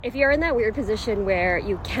If you're in that weird position where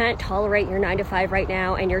you can't tolerate your 9-to-5 right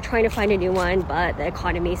now and you're trying to find a new one, but the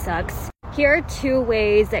economy sucks, here are 2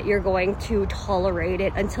 ways that you're going to tolerate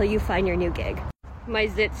it until you find your new gig. My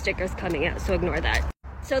zit sticker's coming out, so ignore that.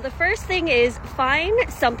 So the first thing is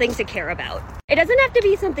find something to care about. It doesn't have to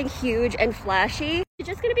be something huge and flashy. It's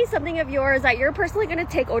just going to be something of yours that you're personally going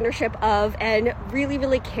to take ownership of and really,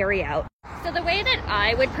 really carry out. So the way that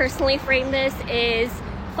I would personally frame this is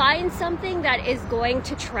find something that is going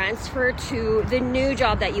to transfer to the new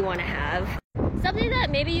job that you want to have. Something that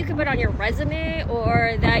maybe you can put on your resume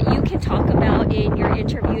or that you can talk about in your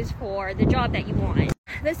interviews for the job that you want.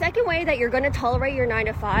 The second way that you're going to tolerate your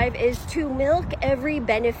 9-to-5 is to milk every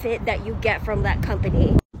benefit that you get from that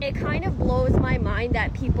company. It kind of blows my mind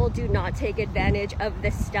that people do not take advantage of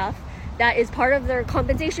this stuff that is part of their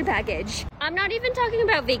compensation package. I'm not even talking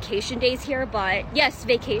about vacation days here, but yes,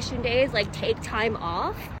 vacation days, like take time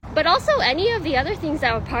off. But also any of the other things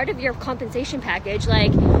that are part of your compensation package,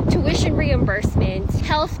 like tuition reimbursement,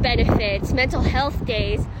 health benefits, mental health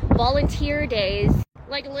days, volunteer days.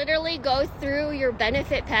 Like literally go through your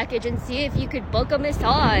benefit package and see if you could book a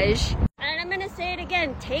massage. And I'm gonna say it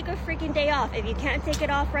again, take a freaking day off. If you can't take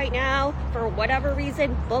it off right now, for whatever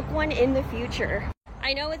reason, book one in the future.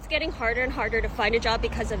 I know it's getting harder and harder to find a job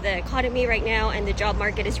because of the economy right now and the job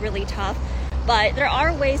market is really tough. But there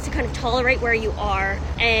are ways to kind of tolerate where you are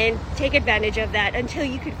and take advantage of that until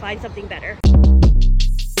you can find something better.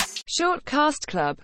 Short Cast Club